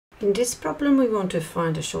In this problem, we want to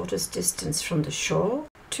find the shortest distance from the shore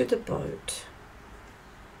to the boat.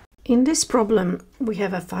 In this problem, we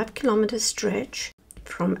have a 5-kilometer stretch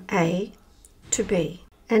from A to B.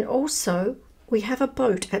 And also, we have a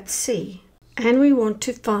boat at sea. And we want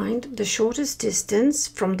to find the shortest distance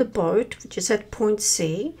from the boat, which is at point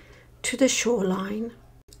C, to the shoreline.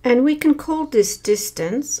 And we can call this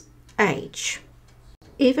distance h.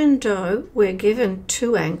 Even though we're given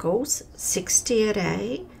two angles, 60 at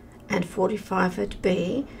A and 45 at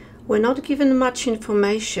B, we're not given much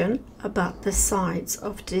information about the sides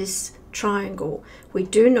of this triangle. We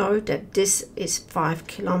do know that this is 5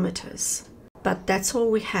 kilometers, but that's all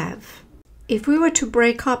we have. If we were to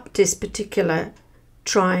break up this particular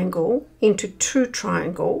triangle into two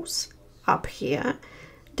triangles up here,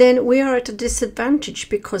 then we are at a disadvantage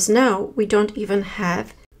because now we don't even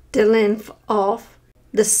have the length of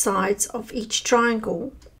the sides of each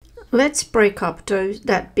triangle. Let's break up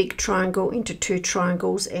that big triangle into two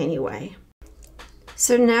triangles anyway.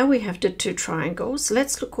 So now we have the two triangles.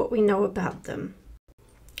 Let's look what we know about them.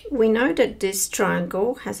 We know that this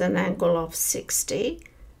triangle has an angle of 60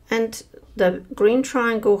 and the green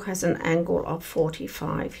triangle has an angle of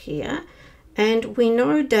 45 here. And we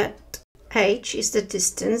know that h is the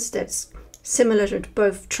distance that's similar to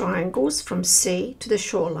both triangles from C to the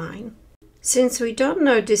shoreline. Since we don't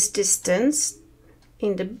know this distance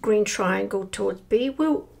in the green triangle towards B,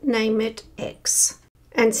 we'll name it x.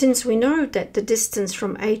 And since we know that the distance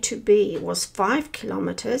from A to B was 5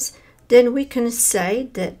 kilometers, then we can say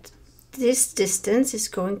that this distance is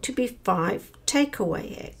going to be 5 take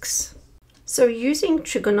away x. So using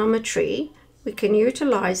trigonometry, we can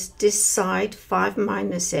utilize this side 5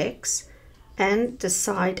 minus x and the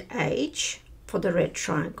side h for the red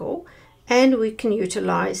triangle, and we can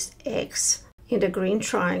utilize x in the green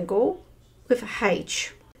triangle with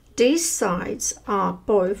h. These sides are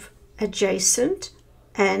both adjacent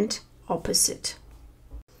and opposite.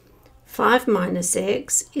 5 minus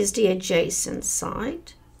x is the adjacent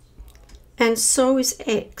side, and so is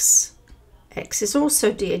x. X is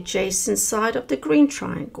also the adjacent side of the green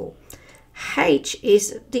triangle. H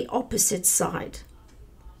is the opposite side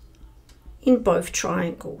in both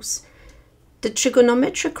triangles. The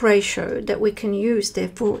trigonometric ratio that we can use,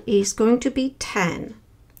 therefore, is going to be tan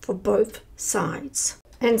for both sides.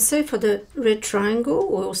 And so for the red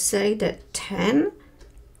triangle, we'll say that tan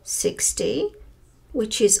 60,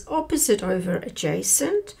 which is opposite over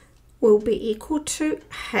adjacent, will be equal to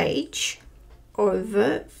h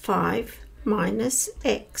over 5 minus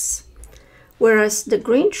x. Whereas the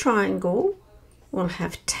green triangle will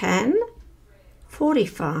have tan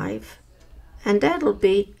 45, and that'll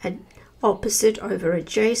be an opposite over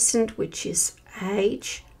adjacent, which is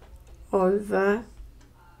h over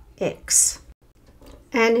x.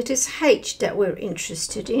 And it is h that we're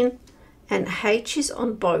interested in, and h is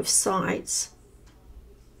on both sides.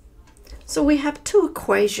 So we have two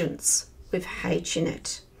equations with h in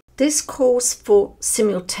it. This calls for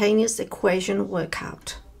simultaneous equation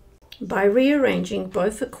workout. By rearranging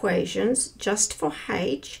both equations just for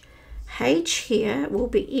h, h here will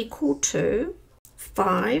be equal to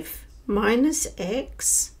 5 minus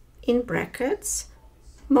x in brackets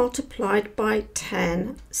multiplied by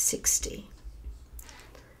tan 60.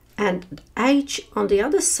 And h on the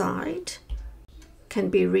other side can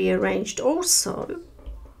be rearranged also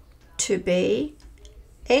to be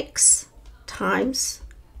x times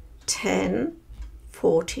tan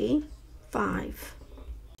 45.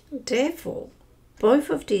 Therefore, both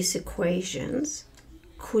of these equations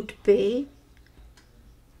could be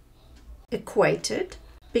equated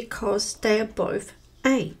because they are both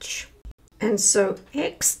h. And so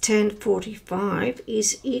x tan 45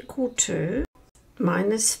 is equal to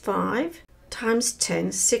minus 5 times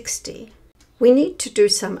tan 60. We need to do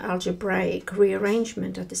some algebraic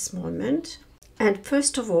rearrangement at this moment. And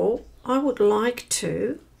first of all, I would like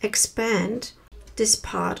to expand this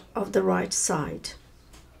part of the right side.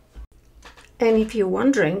 And if you're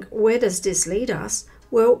wondering, where does this lead us?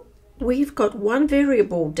 Well, we've got one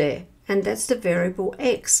variable there, and that's the variable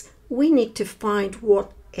x. We need to find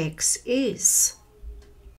what x is.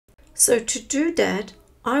 So to do that,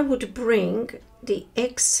 I would bring the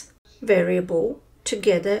x variable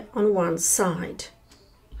together on one side.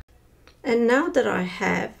 And now that I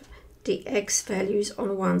have the x values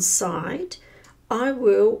on one side, I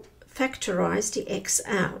will factorize the x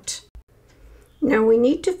out. Now we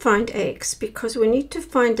need to find x because we need to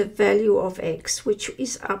find the value of x, which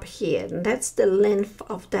is up here, and that's the length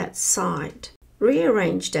of that side.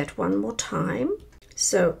 Rearrange that one more time.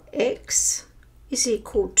 So x is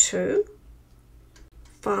equal to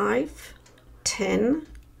 5, 10,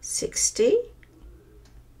 60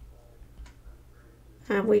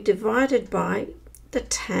 and we divide it by the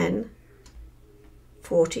tan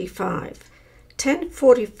 45. Tan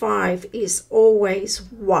 45 is always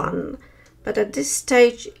 1, but at this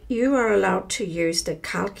stage you are allowed to use the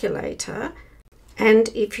calculator, and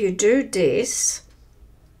if you do this,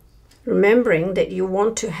 remembering that you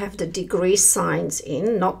want to have the degree signs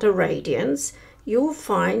in, not the radians, you'll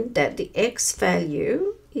find that the x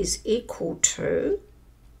value is equal to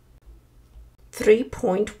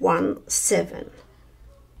 3.17.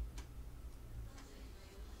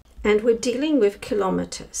 And we're dealing with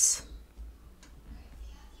kilometers.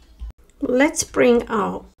 Let's bring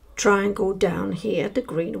our triangle down here, the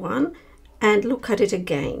green one, and look at it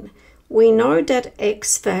again. We know that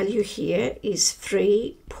x value here is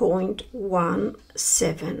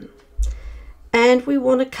 3.17, and we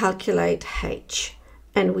want to calculate h,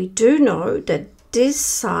 and we do know that this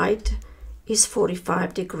side is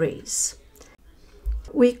 45 degrees.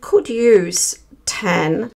 We could use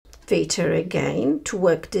tan theta again to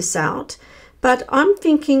work this out, but I'm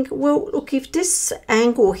thinking, well, look, if this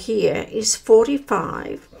angle here is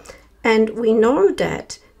 45, and we know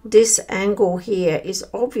that this angle here is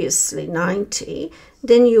obviously 90,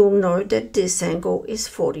 then you'll know that this angle is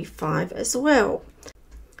 45 as well,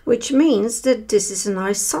 which means that this is an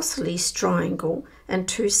isosceles triangle and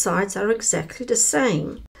two sides are exactly the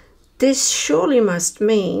same. This surely must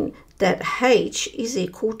mean that h is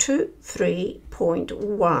equal to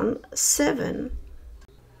 3.17.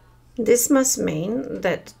 This must mean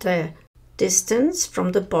that the distance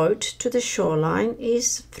from the boat to the shoreline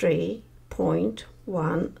is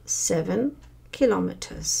 3.17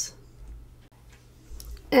 kilometers.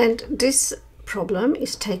 And this problem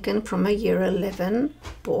is taken from a Year 11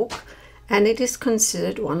 book, and it is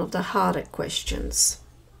considered one of the harder questions.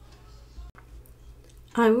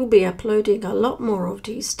 I will be uploading a lot more of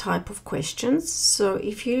these type of questions, so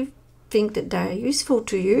if you think that they are useful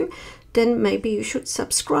to you, then maybe you should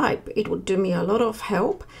subscribe. It would do me a lot of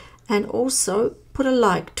help, and also put a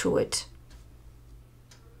like to it.